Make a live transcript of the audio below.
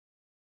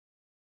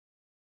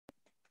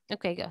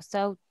Okay, go.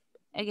 So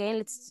again,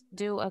 let's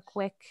do a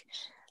quick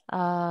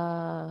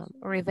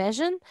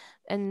revision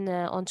and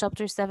on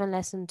chapter 7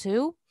 lesson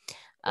 2.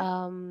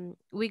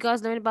 We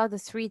guys learned about the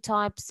 3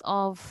 types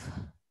of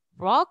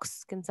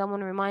rocks. Can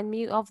someone remind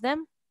me of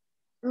them?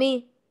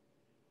 Me.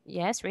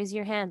 Yes, raise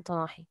your hand,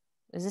 Tanahi.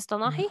 Is this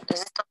Tanahi?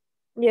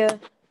 Yeah.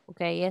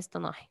 Okay, yes,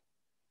 Tanahi.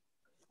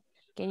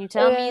 Can you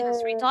tell me the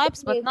 3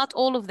 types, but Igneous. not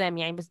all of them,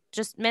 يعني, but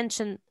just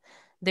mention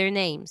their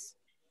names.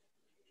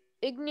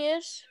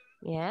 Igneous,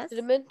 Yes.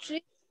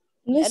 sedimentary,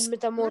 Miss, and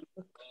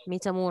metamorphic.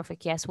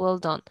 Metamorphic, yes, well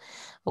done.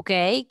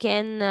 Okay,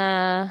 can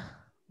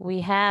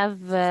we have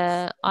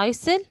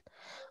Aysel?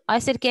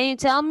 Aysel, can you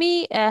tell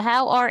me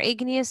how are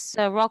igneous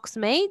rocks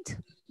made?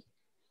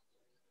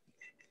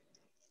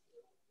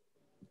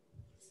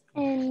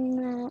 in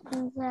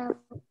the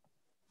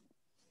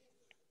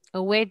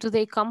Where do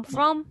they come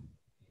from?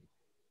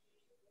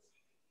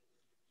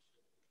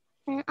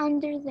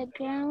 under the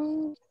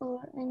ground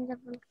or in the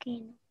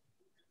volcano.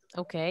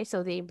 Okay,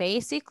 so they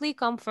basically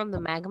come from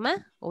the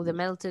magma or the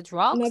melted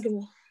rocks.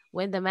 Magma.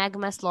 When the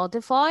magma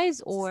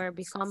solidifies or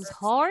becomes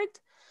hard,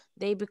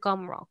 they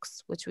become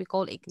rocks, which we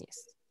call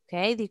igneous.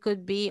 Okay, they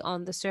could be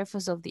on the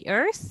surface of the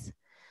earth,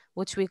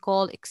 which we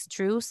call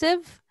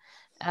extrusive.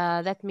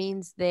 That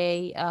means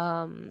they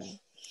will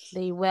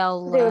They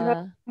will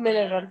have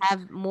minerals.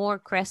 have more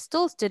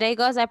crystals. Today,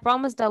 guys, I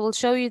promised I will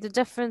show you the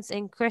difference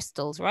in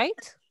crystals,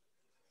 right?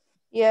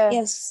 Yeah.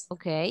 Yes.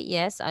 Okay,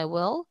 yes, I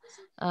will.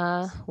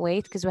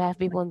 Wait, because we have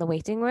people in the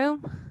waiting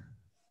room.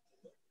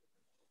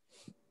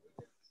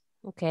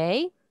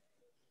 Okay.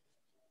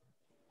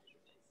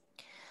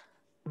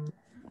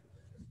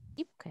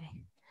 Okay.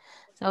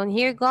 So in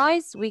here,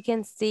 guys, we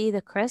can see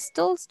the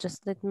crystals.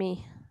 Just let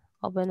me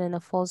open in a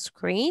full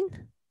screen.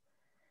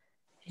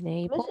 Miss, is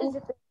Enable. it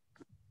a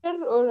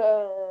picture or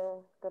a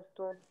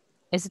cartoon?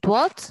 Is it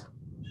what?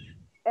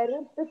 A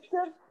real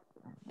picture?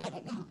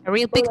 A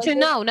real Or a picture?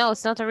 No, no,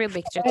 it's not a real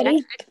picture.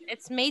 Real.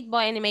 It's made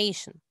by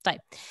animation.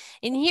 Type.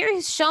 In here,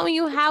 he's showing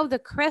you how the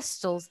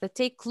crystals that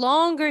take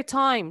longer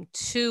time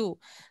to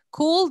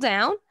cool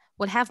down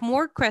will have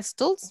more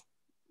crystals,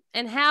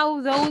 and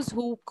how those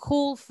who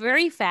cool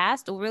very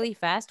fast or really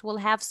fast will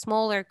have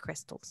smaller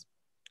crystals.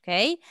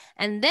 Okay,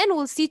 and then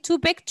we'll see 2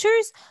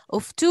 pictures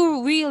of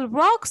 2 real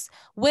rocks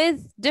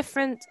with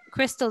different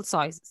crystal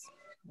sizes.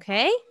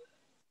 Okay,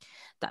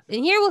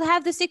 in here we'll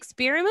have this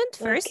experiment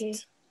first.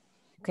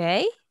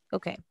 Okay,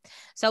 okay.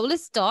 So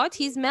let's start.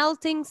 He's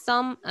melting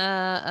some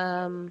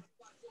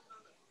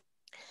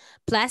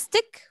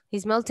plastic.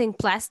 He's melting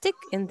plastic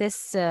in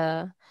this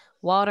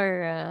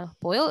water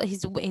boil.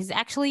 He's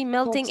actually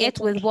melting it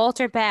with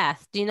water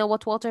bath. Do you know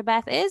what water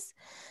bath is?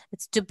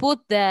 It's to put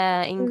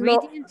the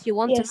ingredients you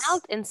want to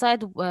melt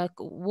inside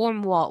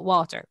warm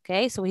water.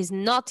 Okay, so he's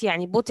not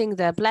يعني putting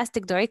the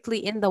plastic directly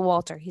in the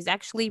water. He's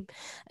actually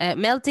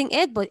melting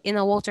it, but in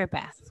a water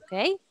bath.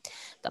 Okay,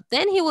 but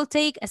then he will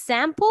take a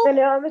sample.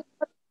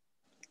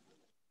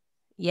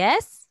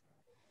 Yes.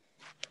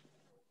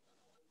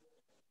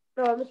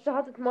 No, مش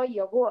حاطط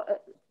ميه جوه.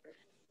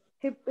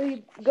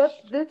 He got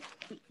this.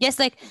 Yes,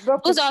 like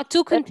bucket. those are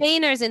 2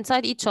 containers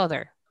inside each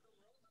other.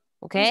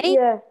 Okay?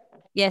 Yeah.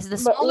 Yes, the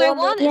But smaller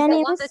one is the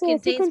يعني one بس that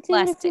في contains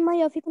كونتينر في plastic.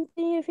 مية وفي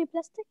كونتينر في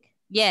بلاستيك.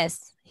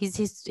 Yes,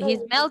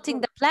 he's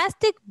melting the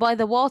plastic by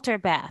the water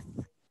bath.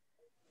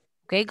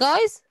 Okay,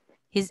 guys?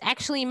 He's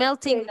actually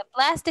melting the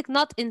plastic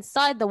not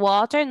inside the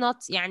water,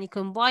 not يعني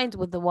combined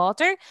with the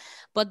water,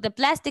 but the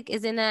plastic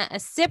is in a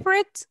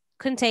separate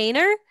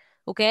container,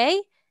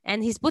 okay?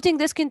 And he's putting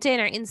this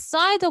container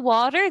inside the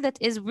water that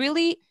is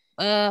really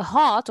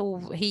hot,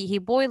 or he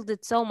boiled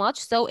it so much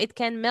so it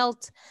can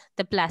melt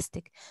the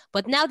plastic.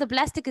 But now the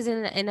plastic is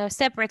in a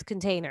separate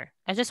container.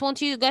 I just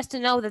want you guys to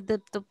know that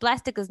the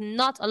plastic is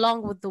not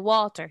along with the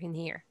water in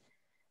here,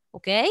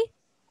 okay?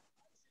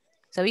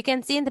 So we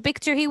can see in the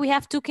picture here, we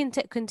have 2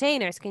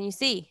 containers. Can you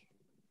see?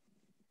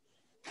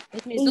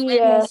 Let me zoom in.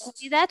 Yes.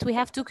 See that? We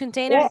have 2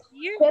 containers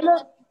here.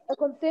 A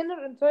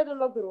container inside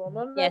another one.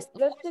 One Yes.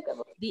 plastic.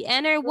 The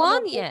inner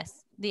one,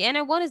 yes. The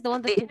inner one is the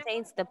one that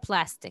contains the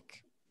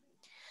plastic.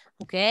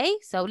 Okay,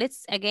 so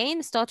let's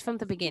again start from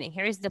the beginning.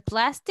 Here is the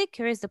plastic.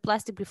 Here is the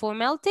plastic before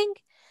melting.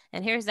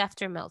 And here's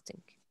after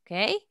melting.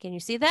 Okay, can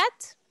you see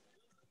that?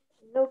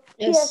 No.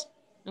 Yes.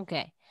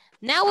 Okay.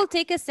 Now we'll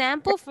take a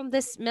sample from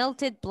this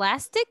melted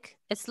plastic.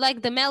 It's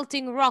like the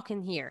melting rock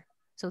in here.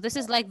 So this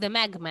is like the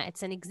magma.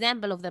 It's an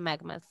example of the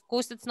magma. Of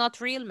course, it's not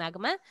real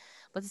magma,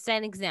 but it's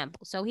an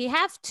example. So he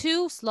have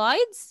 2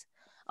 slides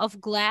of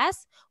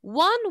glass,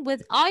 one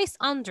with ice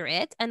under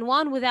it and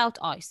one without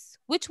ice.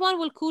 Which one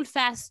will cool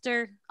faster,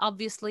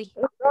 obviously?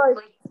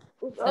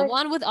 The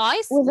one with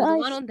ice, With the ice.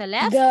 one on the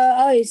left. The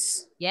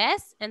ice.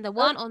 Yes, and the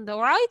one on the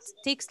right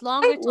takes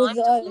longer time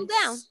to cool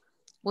down.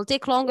 Will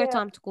take longer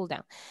time to cool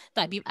down.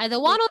 طيب يبقى the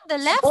one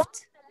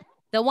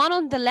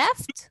on the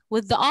left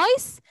with the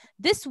ice,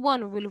 this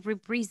one will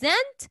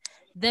represent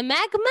the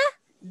magma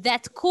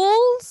that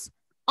cools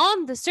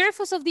on the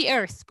surface of the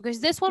earth, because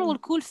this one will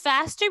cool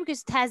faster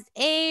because it has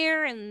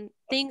air and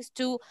things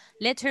to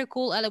let her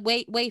cool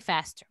way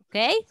faster,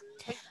 okay?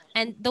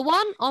 And the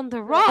one on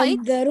the right,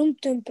 And the room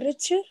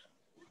temperature,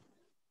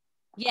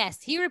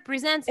 yes, he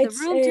represents the it's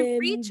room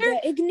temperature.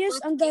 the igneous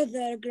but under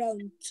the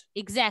ground.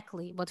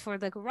 Exactly. But for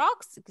the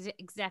rocks,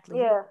 exactly.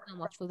 Yeah. So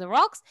much for the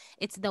rocks.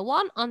 It's the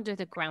one under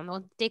the ground.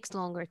 One takes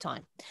longer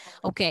time.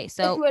 Okay, It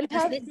so will just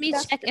have let me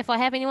dust. check if I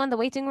have anyone in the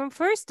waiting room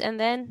first, and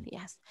then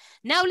yes.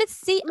 Now let's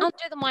see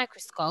under the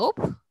microscope.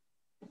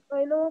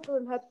 I know what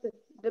will happen.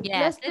 The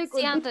Yes, let's plastic see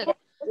will be under.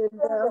 in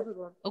the other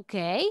one.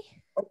 Okay.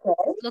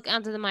 Let's look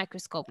under the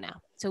microscope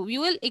now. So we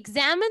will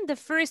examine the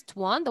first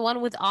one, the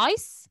one with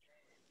ice,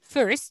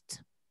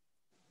 first.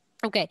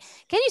 Okay.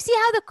 Can you see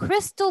how the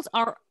crystals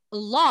are a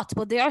lot,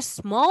 but they are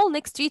small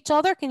next to each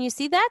other? Can you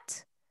see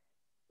that?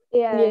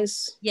 Yeah. Yes.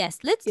 Yes.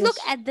 Let's look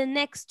Yes. at the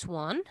next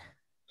one.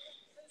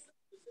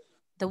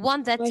 The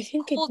one that I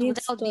think it cooled needs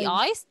without the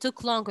time. ice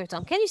took longer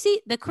time. Can you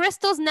see the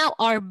crystals now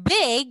are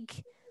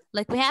big?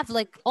 Like we have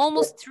like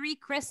almost 3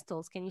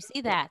 crystals. Can you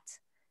see that?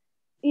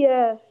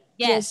 Yeah.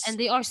 Yes. Yes. And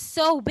they are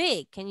so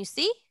big. Can you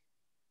see?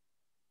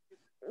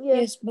 Yeah.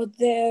 Yes, but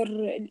they're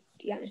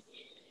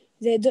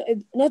they do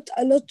not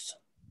a lot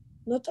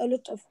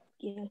of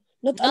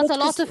not Not a a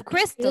lot of crystals,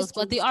 crystals,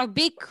 but they are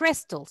big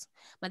crystals.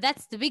 But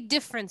that's the big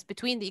difference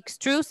between the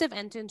extrusive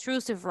and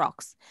intrusive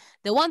rocks.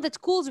 The one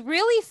that cools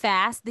really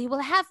fast, they will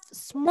have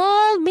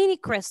small mini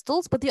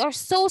crystals, but they are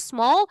so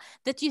small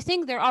that you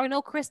think there are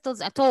no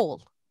crystals at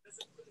all.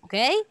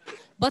 Okay?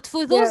 But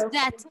for those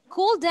that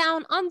cool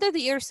down under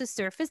the Earth's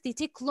surface, they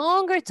take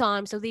longer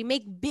time, so they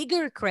make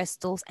bigger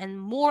crystals and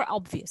more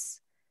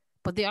obvious.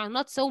 But they are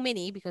not so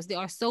many because they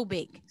are so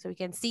big, so we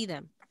can see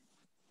them.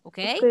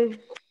 Okay? Okay.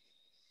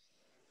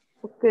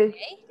 Okay.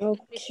 Let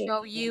me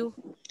show you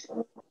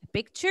a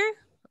picture.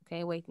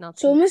 Okay, wait, not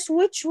So, here. Miss,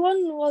 which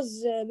one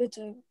was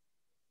better?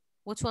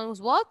 Which one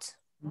was what?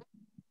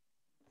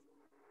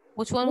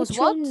 Which one was Which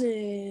what?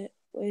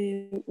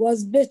 one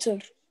was better?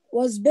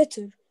 Was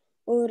better,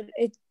 or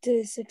it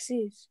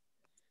succeeds?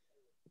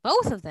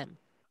 Both of them.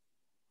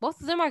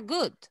 Both of them are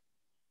good.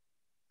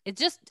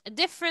 It's just a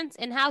difference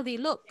in how they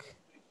look.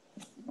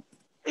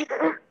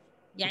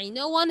 Yeah,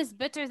 no one is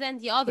better than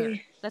the other.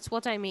 Okay. That's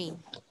what I mean.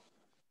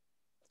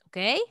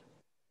 Okay?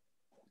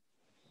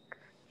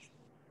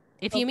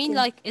 If you mean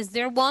like, is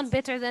there one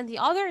better than the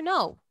other?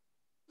 No.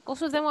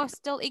 Both of them are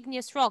still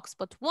igneous rocks,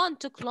 but one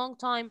took long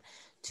time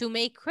to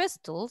make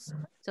crystals,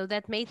 so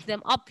that made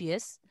them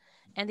obvious,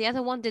 and the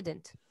other one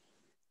didn't.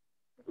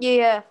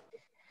 Yeah.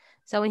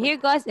 So in here,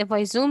 guys, if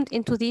I zoomed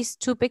into these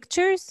 2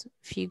 pictures,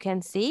 if you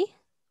can see.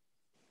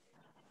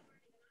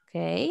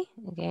 Okay,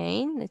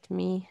 again, let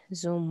me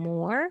zoom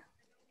more.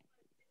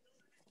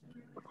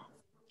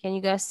 Can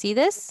you guys see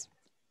this?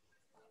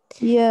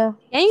 Yeah.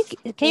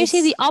 Can you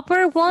see the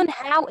upper one,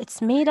 how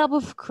it's made up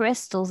of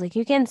crystals? Like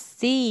you can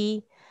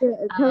see.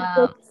 It has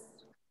dots.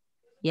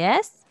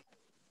 Yes?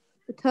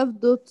 It has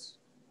dots.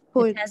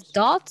 It has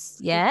dots,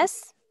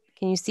 yes.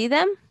 Can you see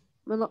them?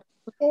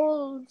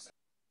 Holes.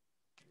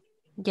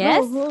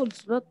 Yes. No,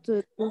 holes, not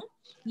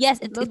Yes,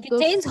 it not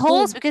contains dots.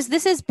 holes because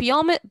this is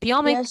pumice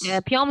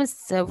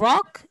Yes.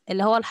 rock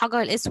اللي هو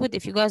الحجر الأسود,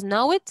 if you guys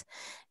know it.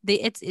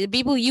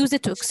 People use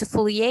it to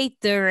exfoliate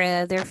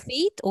their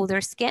feet or their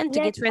skin to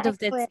get rid of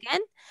dead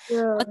skin.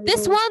 Yeah, But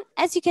this one,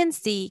 as you can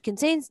see,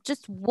 contains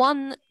just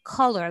one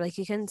color. Like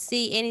you can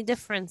see any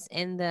difference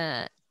in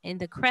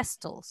the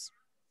crystals.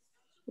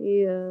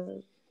 Yeah.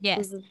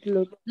 Yes.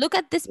 Look. Look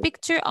at this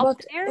picture up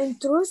But there.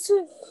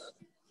 intrusive.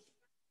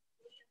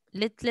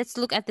 Let's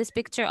look at this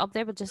picture up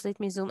there, but just let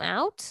me zoom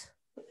out.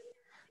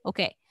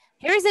 Okay.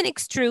 Here's an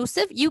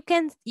extrusive. You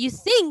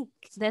think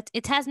that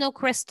it has no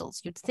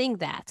crystals. You'd think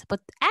that.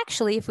 But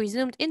actually, if we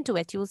zoomed into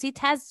it, you will see it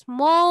has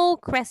small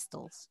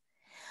crystals.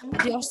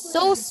 But they are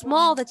so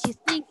small that you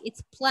think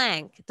it's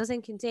blank. It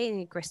doesn't contain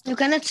any crystals. You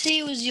cannot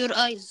see with your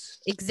eyes.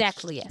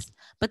 Exactly, yes.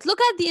 But look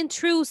at the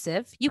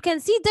intrusive. You can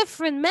see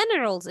different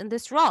minerals in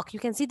this rock. You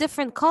can see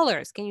different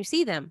colors. Can you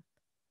see them?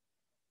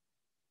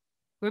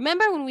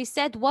 Remember when we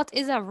said what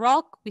is a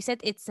rock? We said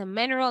it's a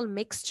mineral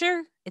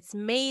mixture. It's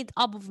made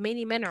up of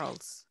many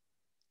minerals.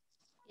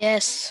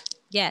 Yes.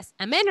 Yes,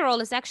 a mineral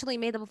is actually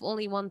made up of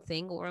only one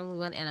thing or only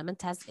one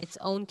element, has its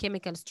own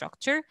chemical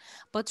structure.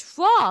 But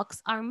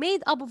rocks are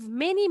made up of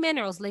many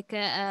minerals, like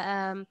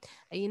a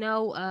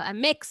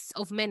mix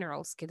of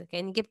minerals كده.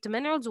 كأني جبت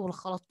minerals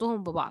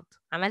وخلطتهم ببعض.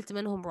 عملت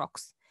منهم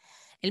rocks.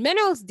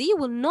 المinerals دي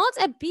will not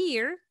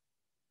appear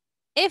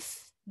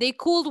if they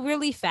cooled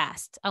really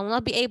fast. I will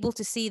not be able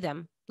to see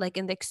them, like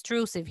in the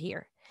extrusive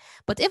here.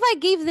 But if I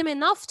give them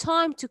enough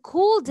time to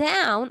cool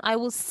down, I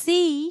will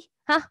see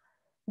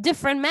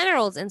different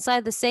minerals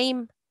inside the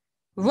same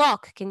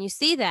rock. Can you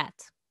see that?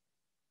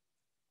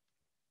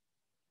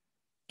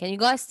 Can you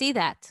guys see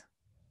that?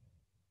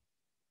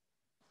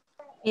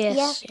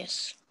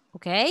 Yes.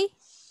 Okay.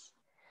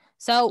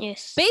 So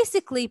Yes.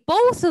 basically,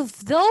 both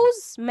of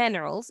those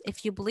minerals,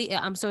 if you believe,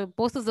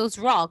 both of those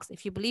rocks,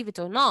 if you believe it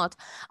or not,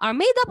 are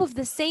made up of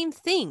the same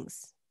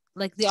things.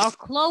 Like they are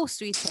close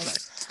to each other.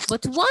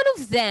 But one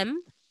of them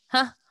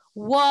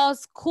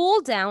was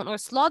cooled down or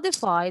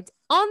solidified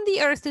on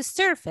the Earth's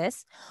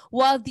surface,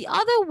 while the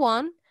other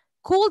one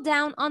cool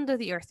down under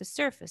the Earth's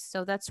surface.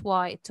 So that's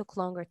why it took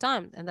longer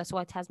time, and that's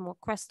why it has more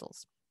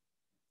crystals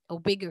or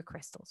bigger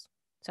crystals.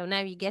 So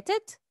now you get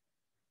it?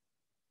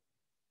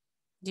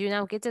 Do you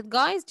now get it,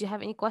 guys? Do you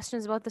have any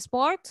questions about this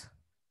part?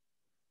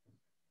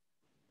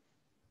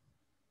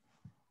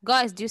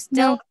 Guys, do you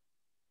still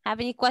have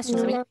any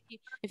questions? I mean, No.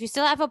 if you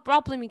still have a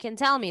problem, you can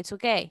tell me. It's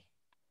okay.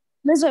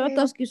 Miss, I want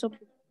to ask you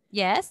something.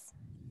 Yes?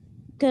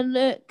 Can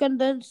the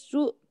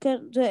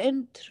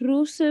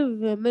intrusive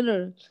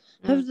minerals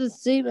have the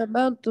same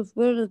amount of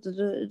minerals as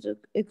the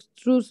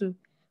extrusive,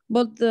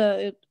 but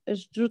the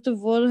extrusive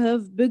one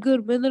have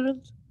bigger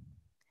minerals?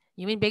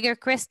 You mean bigger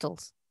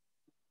crystals?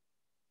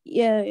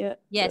 Yeah.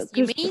 Yes,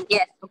 you Crystal. mean?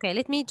 Yes. Okay,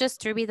 let me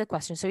just repeat the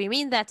question. So you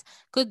mean that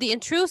could the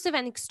intrusive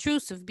and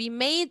extrusive be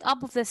made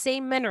up of the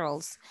same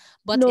minerals,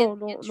 but in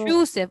No.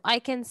 intrusive, I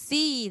can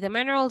see the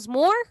minerals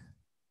more?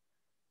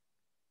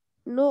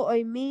 No,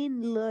 I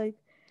mean like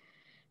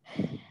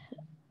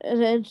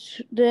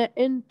the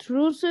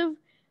intrusive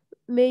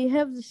may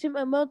have the same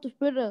amount of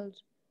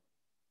minerals.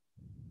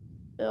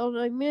 Or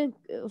I mean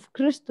of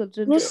crystals.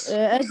 And, Yes.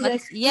 as the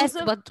Yes,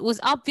 extrusive. but with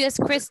obvious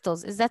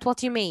crystals. Is that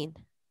what you mean?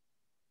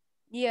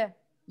 Yeah.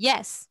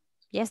 Yes.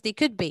 Yes, they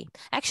could be.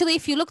 Actually,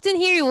 if you looked in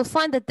here, you will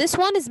find that this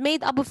one is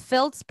made up of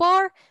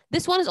feldspar.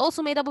 This one is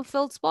also made up of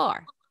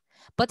feldspar.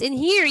 But in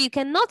here, you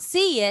cannot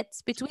see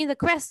it between the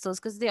crystals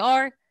because they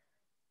are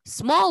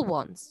small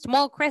ones,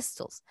 small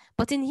crystals.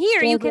 But in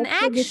here, you can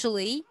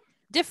actually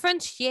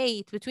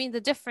differentiate between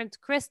the different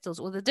crystals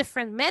or the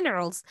different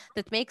minerals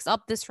that makes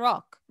up this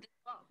rock.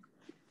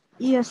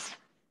 Yes.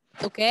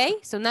 Okay,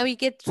 so now you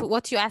get to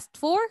what you asked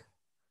for.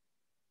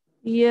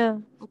 Yeah.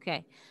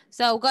 Okay,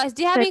 so guys,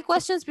 do you have any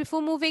questions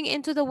before moving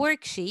into the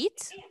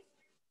worksheet?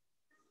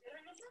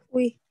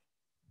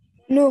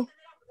 No.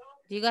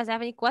 Do you guys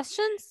have any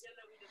questions?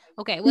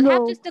 Okay, we'll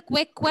have No. just the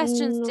quick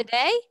questions No.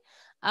 today.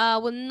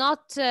 We'll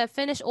not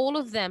finish all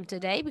of them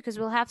today because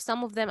we'll have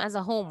some of them as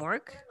a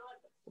homework.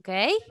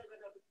 Okay,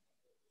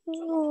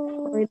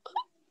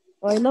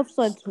 I love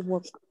science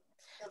homework.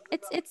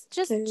 it's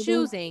just I don't.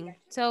 choosing.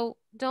 So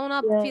do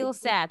not Yeah. feel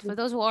sad for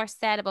those who are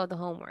sad about the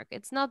homework.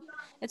 It's not.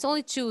 It's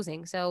only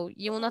choosing. So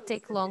you will not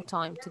take a long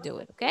time to do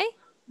it. Okay.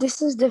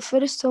 This is the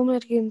first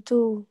homework in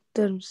 2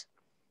 terms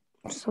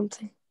or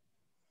something.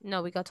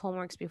 No, we got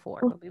homeworks before,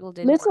 but people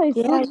didn't Miss, want I to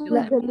Yeah, thought do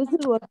them. the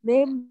lesson was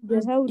named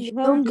you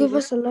how don't do give you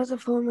us a lot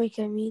of homework,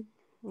 I mean.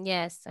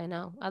 Yes, I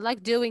know. I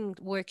like doing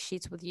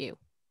worksheets with you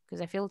because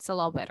I feel it's a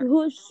lot better.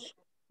 who's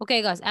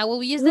Okay, guys, I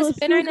will use the who's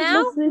spinner chosen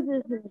now. must raise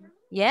his hand.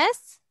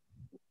 Yes?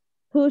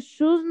 Who's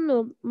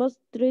chosen must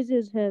raise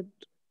his hand.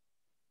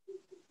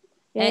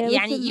 Yeah,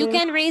 يعني listen, you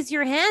can raise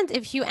your hand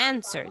if you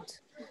answered.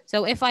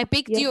 So if I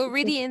picked you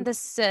already in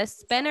this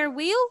spinner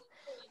wheel,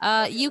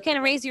 you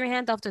can raise your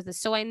hand after this.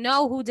 So I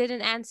know who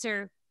didn't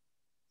answer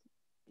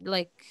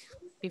like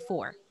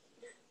before.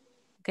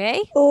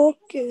 Okay?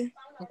 Okay.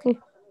 Okay.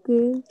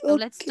 Okay. So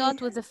let's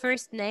start with the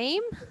first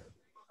name.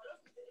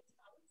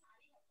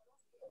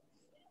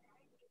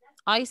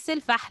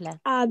 Aysel Fahla.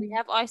 We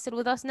have Aysel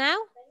with us now.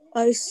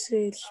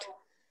 Aysel.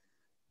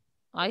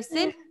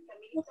 Aysel?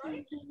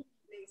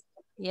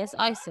 Yes,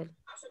 Aysel.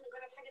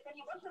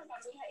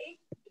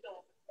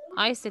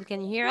 Aysel,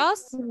 can you hear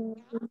us?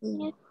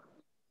 Yes.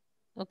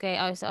 Okay,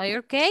 Aysel, are you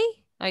okay?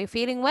 Are you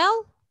feeling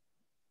well?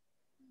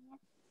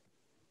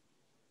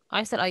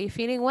 Aysel, are you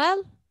feeling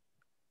well?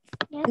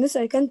 Miss,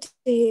 I can't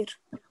hear.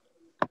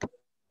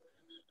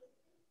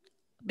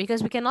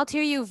 Because we cannot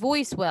hear your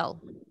voice well.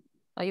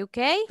 Are you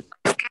okay?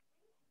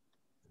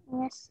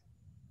 Yes.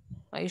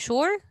 Are you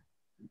sure?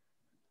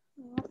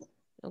 Yes.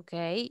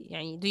 Okay.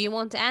 يعني, do you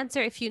want to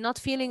answer if you're not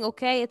feeling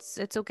okay? It's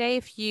okay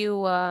if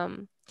you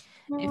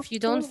No,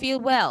 don't feel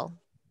well.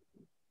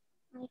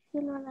 I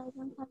feel well. I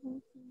don't have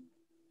anything.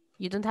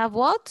 You don't have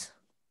what?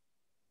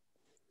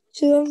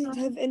 She doesn't I'm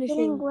have feeling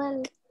anything.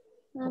 well.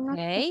 I'm not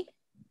sick. Okay.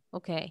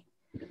 Okay.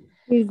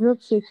 He's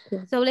not sick.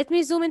 So let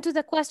me zoom into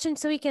the question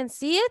so we can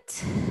see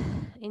it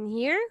in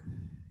here.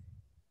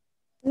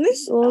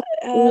 Miss, What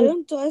I is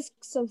want to ask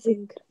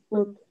something.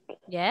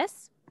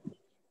 Yes.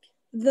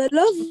 The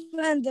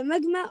lava and the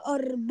magma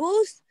are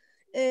both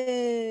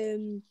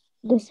the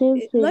same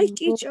thing?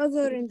 like each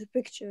other in the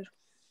picture.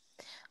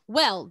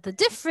 Well, the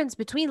difference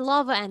between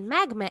lava and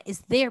magma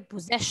is their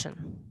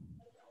possession.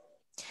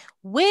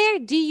 Where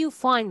do you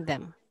find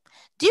them?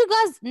 Do you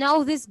guys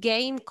know this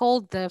game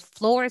called the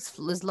floor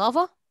is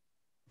lava?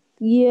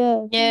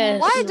 Yeah. Yes.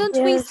 Why don't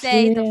we Yes.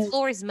 say the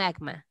floor is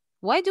magma?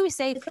 Why do we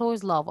say floor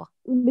is lava?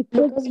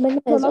 Because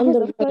magma is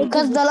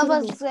Because the lava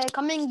is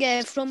coming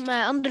from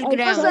underground.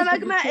 Because Because the the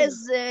magma is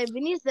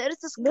beneath the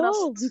Earth's crust.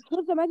 No,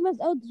 because the magma is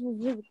out of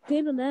the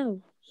volcano now,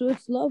 so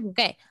it's lava.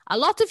 Okay, a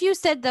lot of you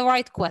said the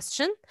right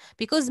question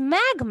because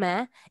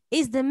magma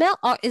is the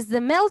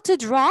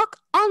melted rock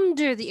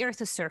under the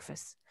Earth's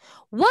surface.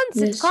 Once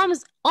it Yes.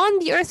 comes on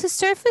the Earth's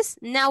surface,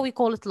 now we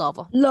call it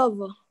lava.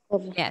 Lava.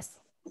 Yes.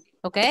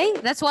 Okay,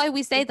 that's why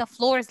we say the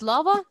floor is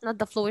lava, not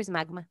the floor is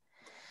magma.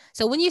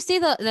 So when you see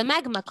the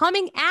magma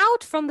coming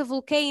out from the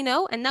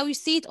volcano and now you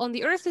see it on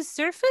the Earth's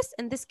surface,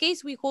 in this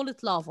case, we call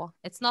it lava.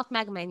 It's not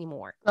magma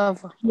anymore.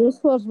 Lava. This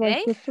was my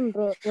Okay? question.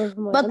 Was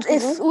my But answer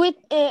if right?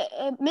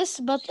 with Miss,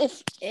 but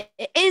if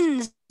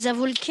in the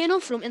volcano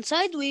from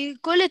inside, we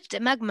call it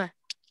magma.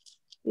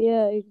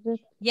 Yeah,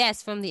 exactly.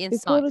 Yes, from the We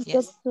call inside. it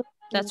Yes. that.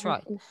 That's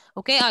right.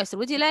 Okay, Aisha,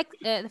 would you like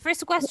the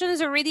first question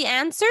is already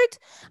answered?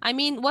 I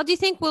mean, what do you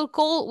think we'll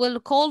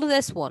call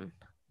this one?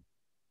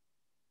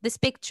 This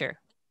picture.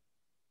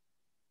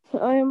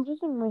 I am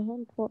raising my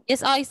hand. What?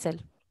 Yes, Aisel.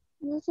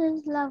 This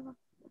is lava.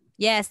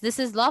 Yes, this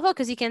is lava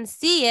because you can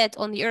see it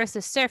on the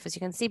Earth's surface.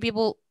 You can see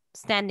people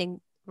standing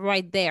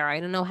right there. I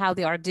don't know how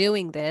they are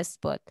doing this,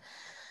 but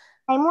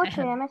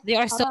they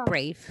are so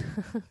brave.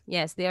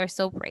 Yes, they are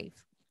so brave.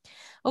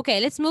 Okay,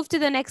 let's move to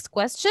the next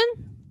question.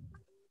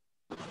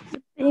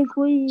 I think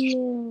we.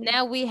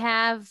 Now we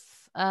have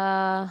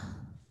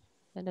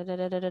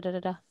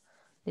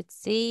let's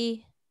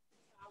see.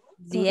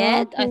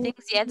 Ziad. I think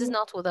Ziad is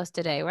not with us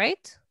today,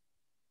 right?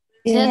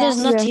 That is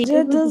not Yeah. here.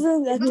 Jed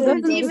doesn't He attend.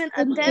 doesn't Even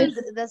attend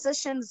the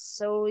sessions,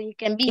 so you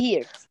can be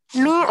here.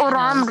 Me or No,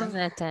 Amr. doesn't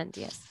attend,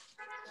 yes.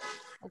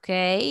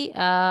 Okay,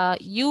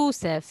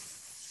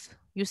 Yusuf.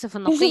 Yusuf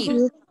al-Naqib.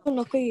 يوسف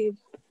النقيب.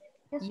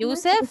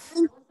 Yusuf?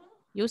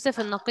 Yusuf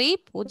al-Naqib.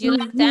 Would you He's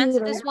like to answer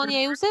here. this one, ya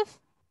Yusuf?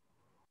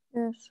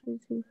 Yes,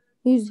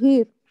 he's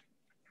here.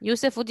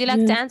 Yusuf, would you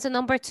like to answer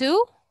number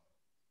 2?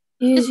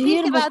 He's Just think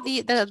here, but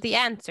about the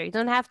answer. You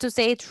don't have to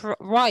say it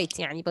right,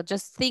 يعني, but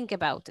just think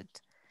about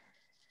it.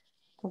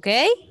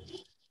 Okay?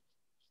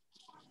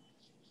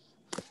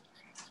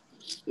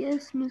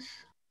 Yes, Miss.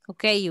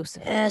 Okay,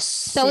 Yusuf. yes.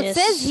 So it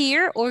says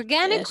here,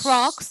 organic Yes.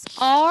 rocks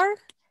are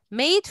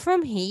made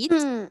from heat,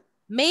 Hmm.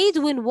 made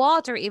when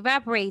water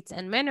evaporates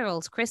and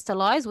minerals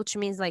crystallize, which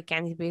means like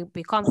can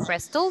become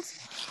crystals,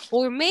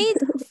 or made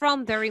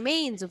from the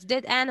remains of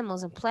dead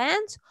animals and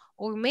plants,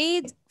 or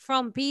made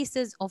from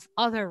pieces of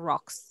other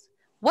rocks.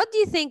 What do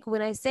you think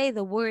when I say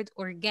the word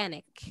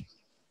organic?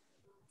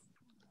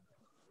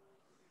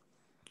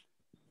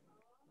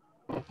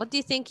 What do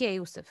you think, yeah,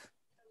 Yusuf?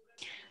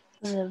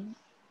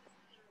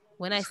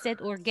 When I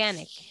said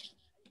organic?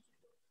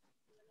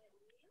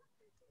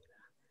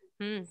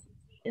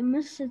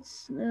 Miss,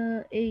 it's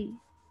A.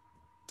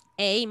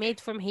 A, made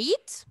from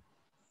heat?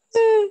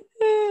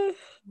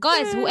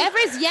 Guys, whoever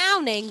is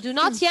yawning, do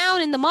not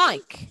yawn in the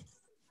mic.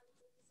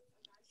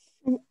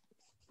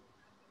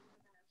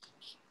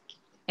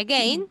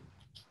 Again,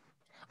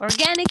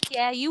 organic,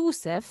 yeah,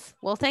 Yusuf.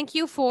 Well, thank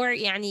you for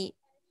يعني,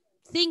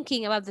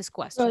 thinking about this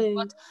question.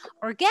 But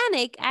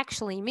organic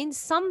actually means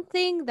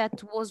something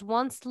that was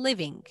once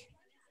living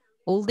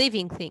or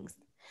living things.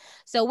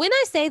 So when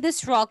I say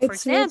this rock, for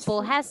It's made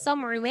example, has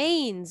some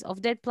remains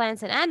of dead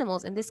plants and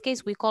animals, in this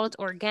case, we call it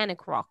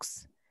organic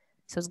rocks.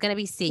 So it's going to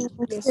be C.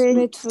 Yes,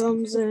 made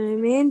from the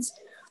remains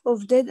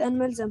of dead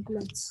animals and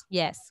plants.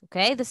 Yes,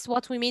 okay. This is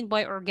what we mean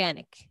by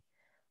organic.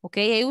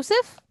 Okay,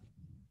 Yusuf?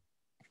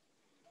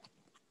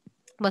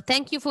 But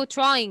thank you for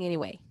trying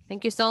anyway.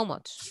 Thank you so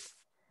much.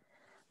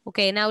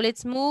 Okay, now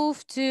let's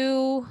move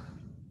to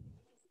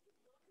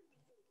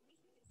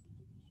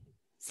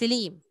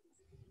Selim.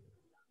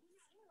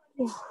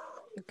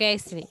 Okay,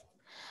 Selim.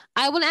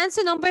 I will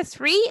answer number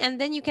 3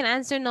 and then you can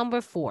answer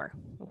number 4.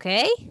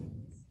 Okay?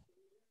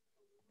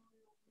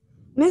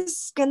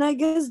 Miss, can I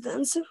guess the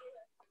answer?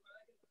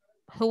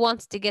 Who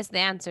wants to guess the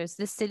answer? Is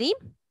this Selim?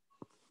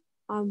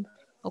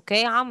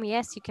 Okay,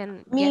 yes, you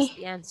can guess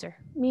the answer.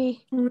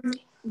 Me.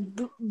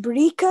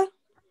 Brika?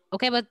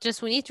 Okay, but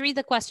just we need to read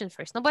the question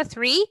first. Number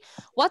 3,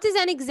 what is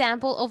an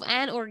example of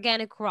an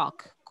organic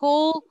rock?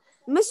 Coal,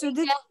 Miss, we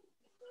did.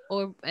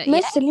 or Miss,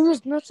 yes? Salim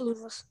is not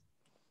with us.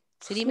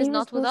 Selim is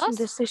not with in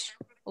the us? session.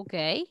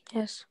 Okay,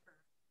 Yes.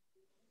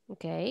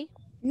 okay.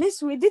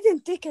 Miss, we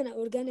didn't take an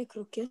organic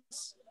rock,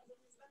 yes?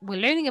 We're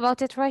learning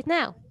about it right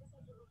now.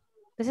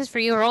 This is for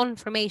your own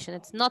information.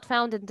 It's not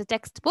found in the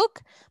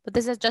textbook, but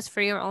this is just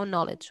for your own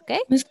knowledge, okay?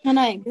 Miss, can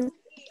I?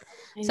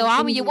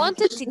 So, you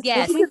wanted to I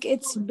guess. think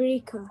it's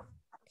Brika.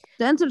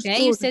 The answer is Okay,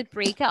 coal. you said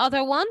Brika.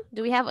 Other one?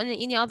 Do we have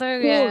any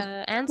other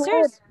Coal.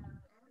 answers?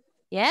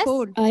 Yes?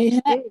 Coal.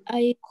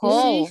 I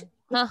Coal. see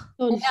Huh.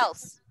 Who salt.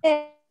 else?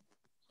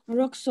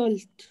 Rock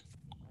salt.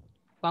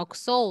 Rock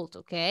salt,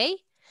 okay.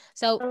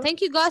 So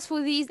thank you guys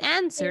for these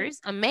answers.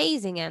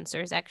 Amazing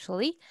answers,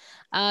 actually.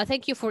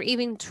 Thank you for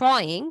even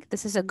trying.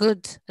 This is a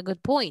good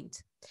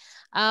point.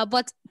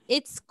 But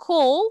it's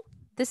coal.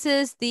 This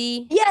is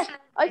the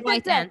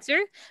right answer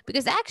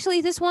because actually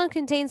this one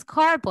contains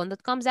carbon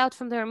that comes out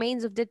from the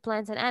remains of dead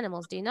plants and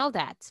animals. Do you know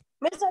that?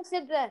 Miss, I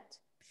said that.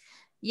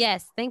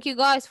 Yes. Thank you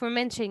guys for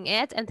mentioning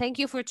it and thank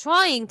you for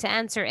trying to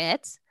answer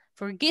it,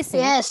 for guessing.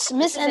 Yes,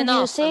 Miss, This is and you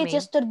enough for said it me.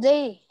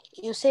 yesterday.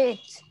 You said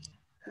it.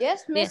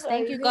 Yes, Miss. Yes,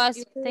 thank you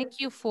guys. Thank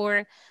you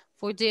for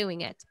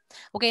doing it.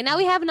 Okay, now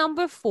we have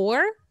number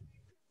 4.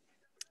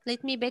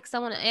 Let me pick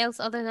someone else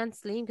other than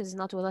Slim because he's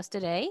not with us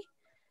today.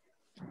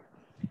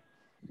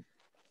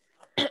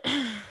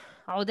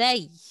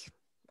 Uday.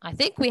 I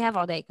think we have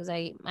Uday because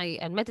I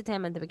admitted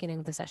him at the beginning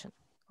of the session.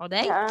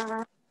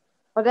 Uday?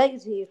 Uday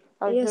is here.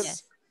 I Yes.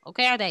 Yes.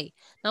 Okay, Ade.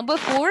 Number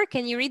 4,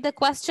 can you read the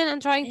question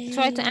and try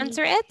to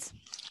answer it?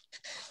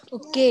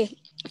 Okay.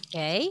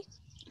 Okay.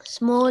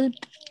 Small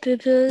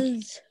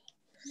pebbles,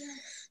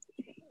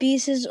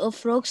 pieces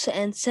of rocks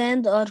and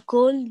sand are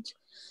called.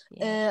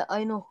 Yeah.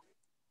 I know.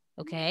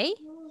 Okay.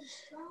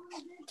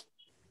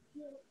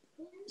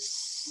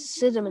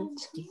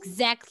 Sediment.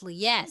 Exactly.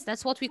 Yes,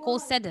 that's what we call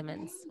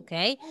sediments.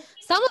 Okay.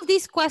 Some of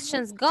these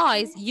questions,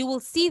 guys, you will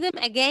see them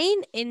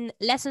again in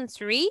lesson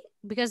 3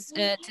 because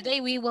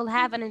today we will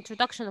have an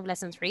introduction of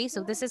lesson 3.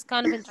 So this is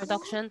kind of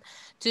introduction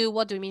to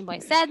what do we mean by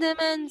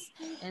sediments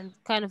and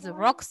kind of the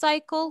rock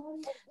cycle.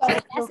 So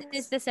yes, it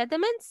is the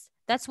sediments.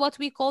 That's what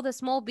we call the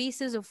small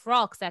pieces of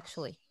rocks,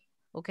 actually.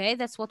 Okay,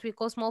 that's what we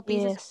call small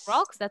pieces of Yes.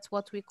 rocks. That's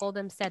what we call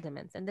them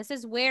sediments. And this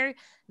is where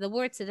the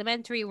word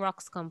sedimentary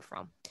rocks come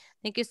from.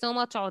 Thank you so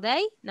much,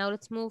 Auday. Now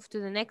let's move to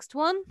the next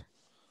one.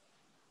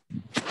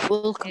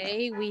 Welcome.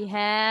 Okay, we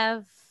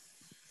have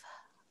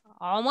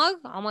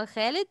Omar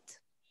Khalid.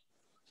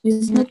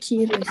 He's not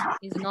here.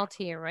 He's not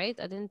here, right?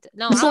 I didn't.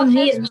 No, He's Omar on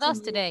Khalid is here. with us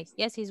today.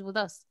 Yes, he's with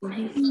us.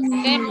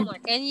 Okay, Omar,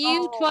 can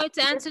you try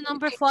to answer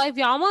number 5,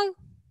 ya Omar?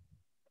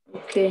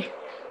 Okay.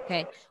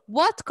 Okay.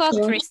 What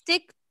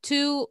characteristic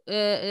do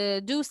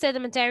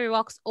sedimentary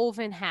rocks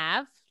often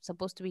have?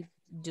 Supposed to be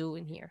do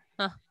in here.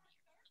 Huh.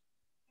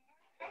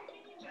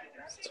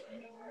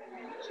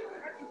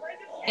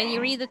 Can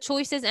you read the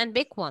choices and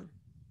pick one?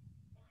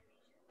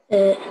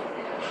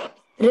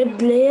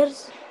 Rib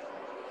layers.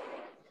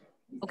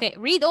 Okay,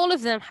 read all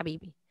of them,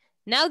 Habibi.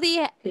 Now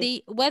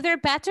the weather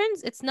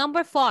patterns, it's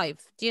number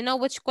 5. Do you know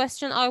which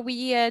question are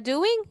we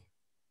doing?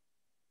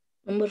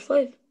 Number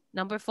 5.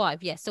 Number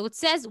 5, yes. So it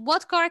says,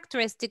 what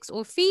characteristics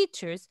or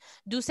features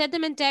do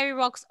sedimentary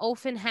rocks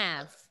often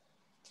have?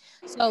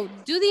 So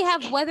do they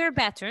have weather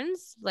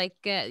patterns? Like,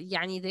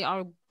 يعني they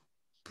are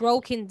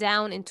broken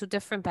down into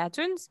different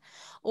patterns,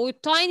 or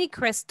tiny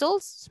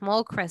crystals,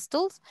 small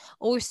crystals,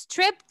 or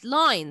stripped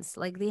lines,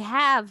 like they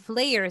have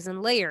layers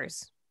and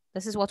layers.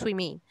 This is what we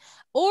mean.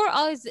 Or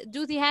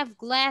do they have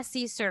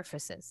glassy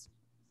surfaces?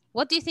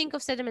 What do you think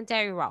of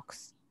sedimentary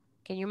rocks?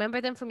 Can you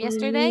remember them from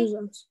yesterday?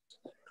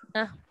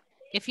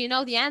 If you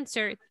know the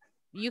answer,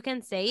 you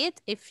can say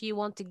it. If you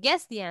want to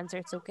guess the answer,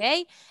 it's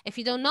okay. If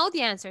you don't know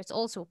the answer, it's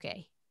also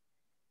okay.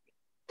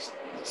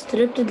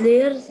 Stripped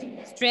layers.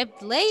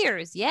 Stripped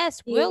layers.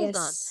 Yes, well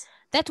done.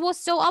 That was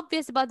so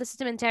obvious about the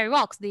sedimentary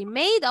rocks. They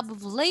made up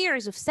of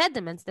layers of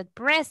sediments that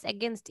press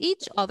against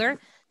each other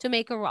to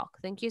make a rock.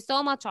 Thank you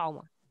so much,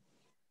 Omar.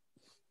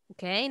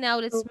 Okay, now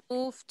let's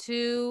move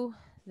to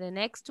the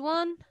next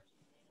one.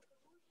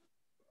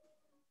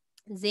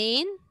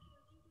 Zain.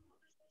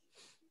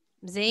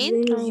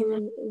 Zain?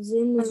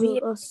 Zain is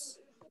with us.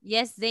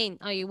 Yes, Zain.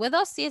 Are you with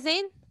us, yes,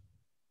 Zain?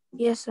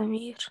 Yes, I'm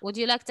here. Would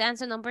you like to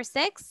answer number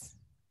 6?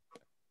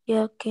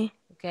 Yeah, okay.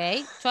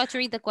 Okay, try to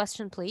read the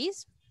question,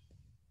 please.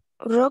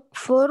 Rock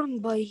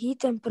formed by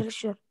heat and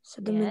pressure.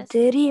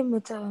 Sedimentary,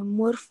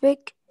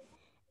 metamorphic,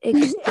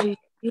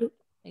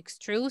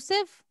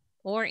 Extrusive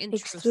or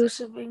intrusive?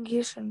 extrusive,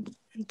 English, and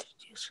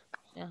introducive.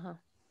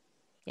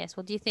 Yes,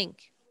 what do you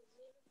think?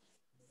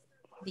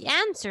 The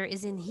answer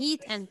is in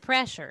heat and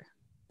pressure.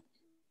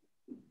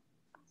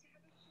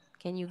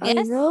 Can you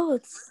guess?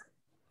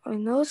 I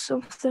know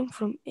something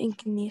from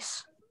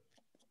igneous.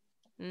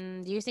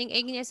 Do you think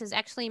igneous is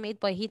actually made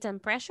by heat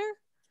and pressure?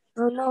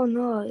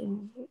 No.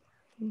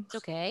 It's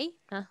okay.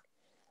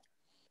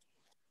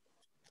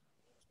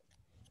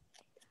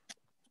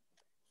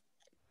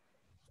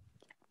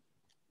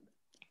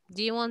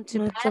 Do you want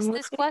to pass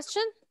this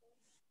question?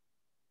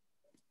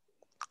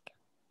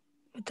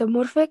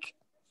 Metamorphic?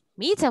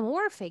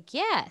 Metamorphic,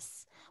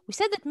 yes. We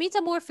said that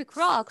metamorphic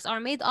rocks are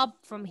made up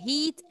from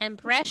heat and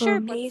pressure,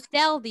 but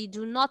still they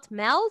do not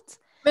melt.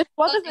 What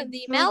Because if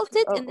they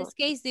melted, in this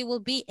case, they will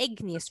be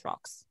igneous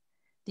rocks.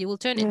 They will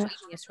turn into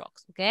igneous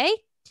rocks, okay?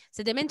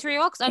 Sedimentary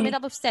rocks are made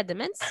up of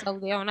sediments, so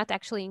they are not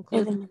actually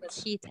included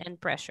with heat and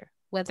pressure,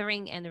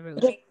 weathering and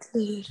erosion.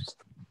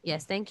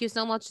 Yes, thank you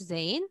so much,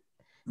 Zain.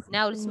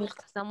 Now let's move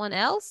to someone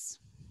else.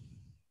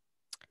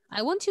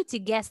 I want you to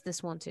guess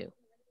this one too.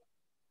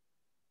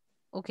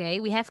 Okay,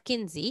 we have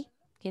Kinsey.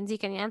 Kinsey,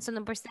 can you answer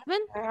number 7?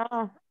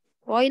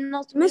 Why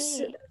not me?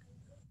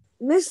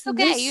 Miss,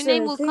 okay, your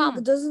name will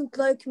come. Doesn't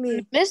like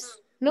me. Miss,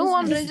 no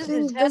one raises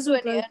his hand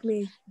when like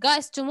me.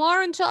 Guys,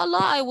 tomorrow, inshallah,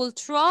 I will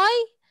try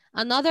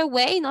another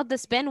way, not the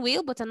spin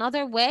wheel, but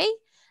another way.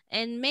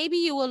 And maybe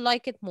you will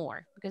like it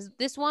more because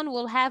this one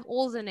will have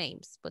all the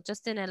names, but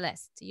just in a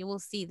list. You will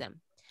see them.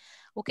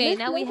 Okay, Miss,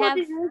 now we have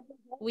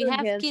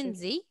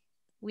Kinsey.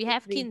 We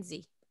have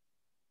Kinsey.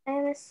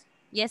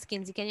 Yes,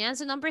 Kinsey. Can you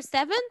answer number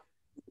 7?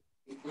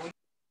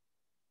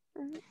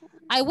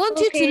 I want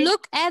you to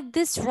look at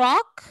this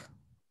rock.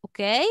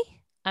 Okay.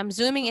 I'm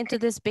zooming into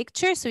this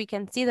picture so you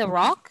can see the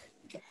rock.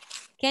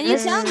 Can you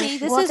tell me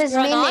this is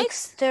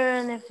granite?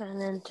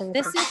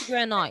 This is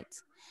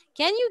granite.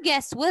 Can you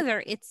guess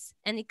whether it's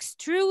an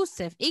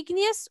extrusive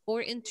igneous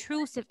or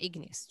intrusive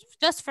igneous?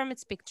 Just from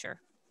its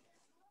picture.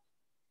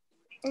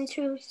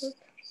 Intrusive.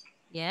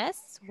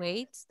 Yes.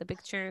 Wait. The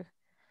picture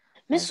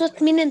Miss,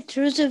 what mean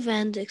intrusive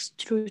and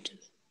extrusive?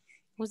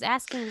 Who's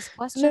asking this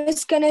question?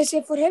 Miss, can I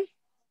say for him?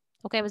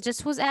 Okay, but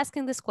just who's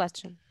asking this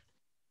question?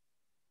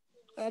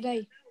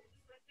 Aday.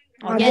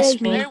 Yes,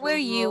 Aday. me. Where were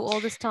you all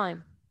this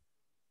time?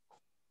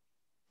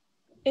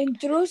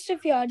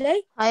 Intrusive يا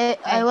Aday.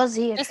 I was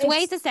here. Just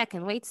wait a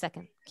second, wait a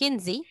second.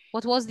 Kinsey,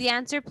 what was the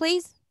answer,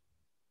 please?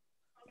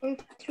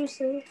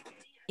 Intrusive.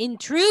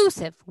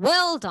 Intrusive.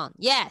 Well done.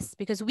 Yes,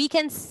 because we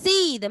can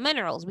see the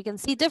minerals. We can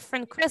see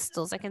different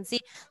crystals. I can see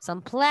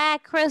some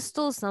black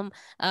crystals, some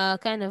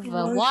kind of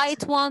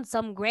white ones,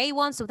 some gray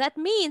ones. So that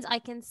means I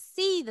can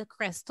see the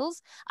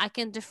crystals. I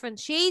can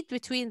differentiate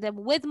between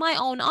them with my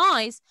own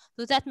eyes.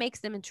 So that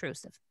makes them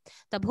intrusive.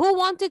 طب who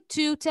wanted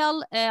to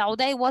tell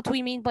Uday what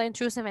we mean by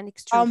intrusive and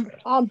extrusive?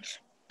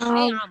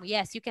 Hey,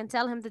 yes, you can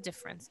tell him the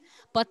difference.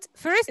 But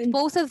first,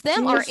 both of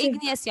them are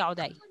igneous, ya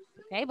Uday.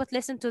 Okay, but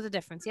listen to the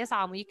difference. Yes,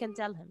 Amu, you can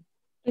tell him.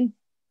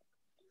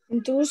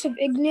 Intrusive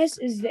igneous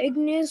is the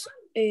igneous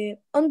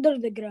under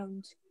the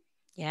ground.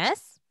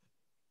 Yes.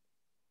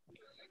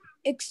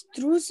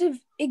 Extrusive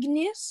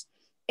igneous,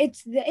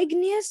 it's the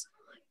igneous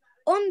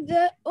on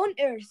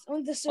earth,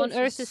 on the surface.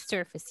 On Earth's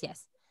surface,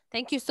 yes.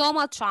 Thank you so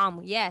much,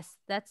 Amu. Yes,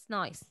 that's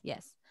nice.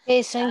 Yes.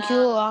 Hey, thank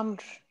you,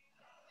 Amr.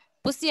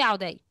 بصي يا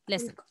عدي,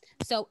 listen.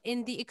 So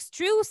in the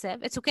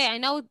extrusive, it's okay. I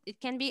know it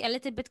can be a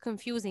little bit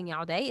confusing, يا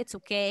عدي. It's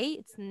okay.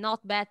 It's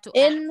not bad to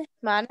ask. In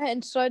معناها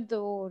inside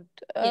the word.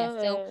 Yeah,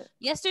 so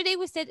yesterday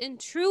we said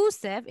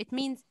intrusive. It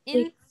means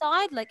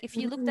inside. Like if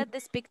you looked at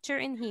this picture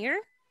in here,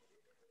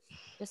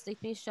 just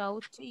let me show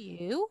it to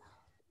you.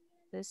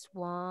 This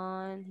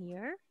one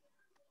here.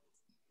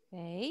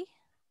 Okay.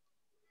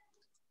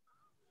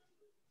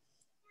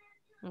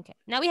 Okay.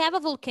 Now we have a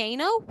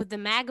volcano with the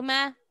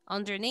magma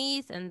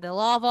underneath and the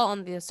lava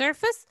on the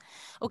surface.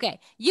 Okay.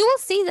 You will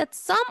see that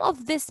some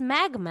of this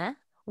magma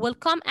will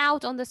come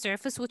out on the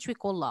surface, which we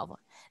call lava.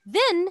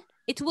 Then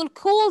it will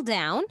cool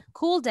down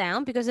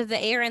because of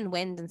the air and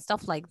wind and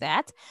stuff like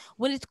that.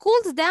 When it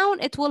cools down,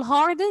 it will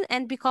harden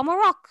and become a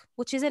rock,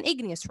 which is an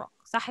igneous rock.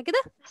 صح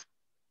كده؟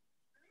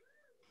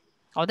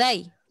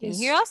 عدي, can you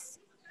hear us?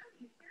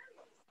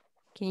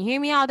 Can you hear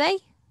me, Aday?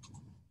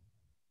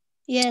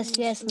 Yes,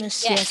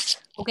 Miss, yes.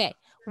 Okay.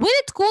 When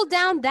it cooled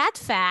down that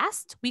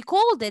fast, we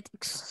called it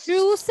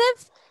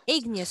extrusive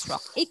igneous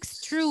rock.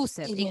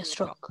 Extrusive igneous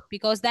rock.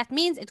 Because that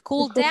means it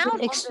cooled down on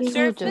the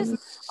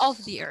surface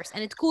of the earth.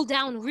 And it cooled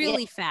down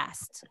really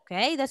fast.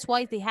 Okay. That's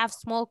why they have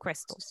small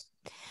crystals.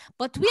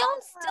 But we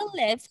are still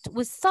left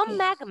with some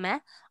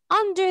magma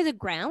under the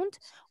ground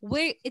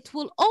where it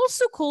will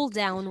also cool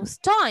down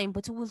with time,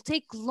 but it will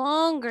take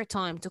longer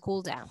time to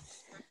cool down.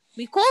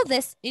 We call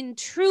this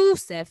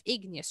intrusive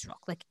igneous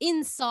rock, like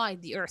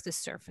inside the Earth's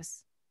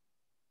surface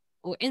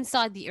or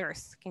inside the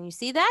Earth. Can you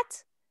see that?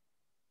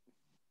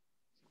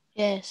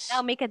 Yes.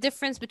 Now make a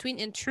difference between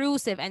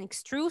intrusive and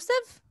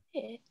extrusive.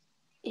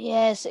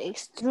 Yes,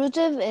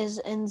 extrusive is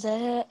in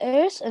the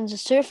earth, on the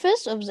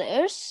surface of the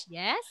earth.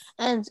 Yes.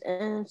 And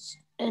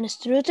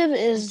intrusive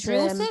is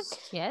intrusive.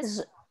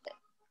 Yes.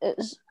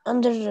 Is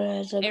under the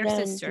Earth's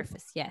ground.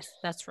 surface. Yes,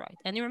 that's right.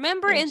 And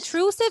remember,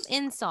 intrusive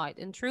inside.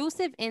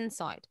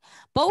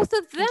 Both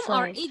of them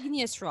are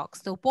igneous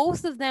rocks. So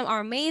both of them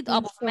are made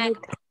up of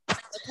magma.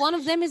 But one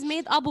of them is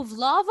made up of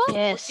lava,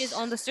 which is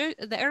on the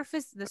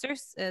surface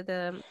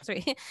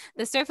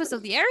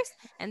of the earth,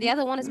 and the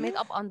other one is made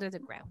up under the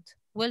ground.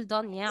 Well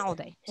done, ya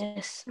Uday.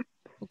 Yes.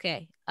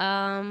 Okay.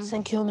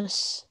 Thank you,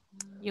 Miss.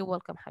 You're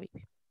welcome,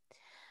 Habibi.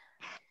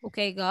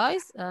 Okay,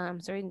 guys. I'm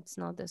sorry, it's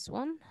not this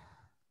one.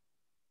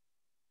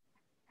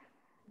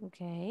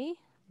 Okay,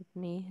 let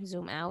me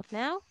zoom out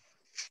now.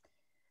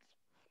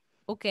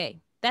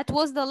 Okay, that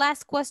was the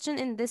last question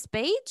in this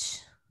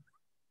page.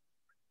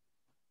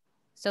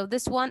 So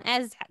this one,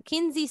 as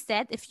Kinsey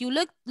said, if you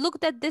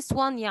looked at this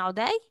one, ya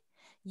Uday,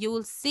 you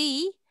will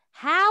see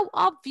how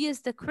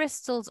obvious the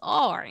crystals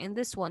are in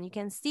this one. You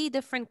can see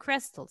different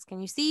crystals. Can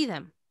you see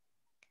them?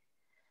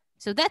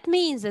 So that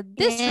means that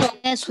this rock...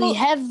 Yes, we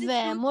have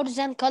more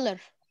than color.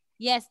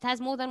 Yes, it has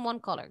more than one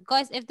color.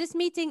 Guys, if this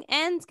meeting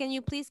ends, can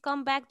you please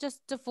come back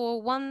just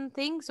for one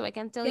thing so I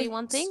can tell you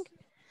one thing?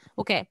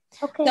 Okay.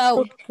 Okay.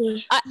 So,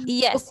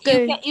 yes,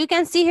 okay. You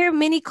can see here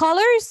many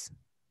colors.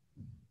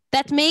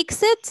 That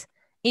makes it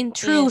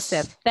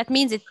intrusive. Yes. That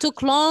means it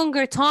took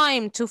longer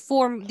time to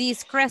form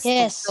these crystals.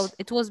 Yes. So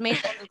it was made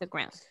under the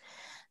ground.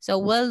 So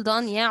well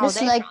done, yeah, for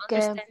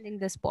understanding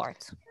this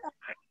part.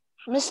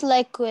 Miss,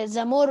 like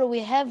the more we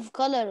have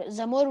color,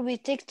 the more we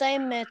take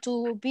time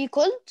to be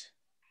cold.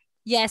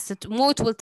 Yes, more it will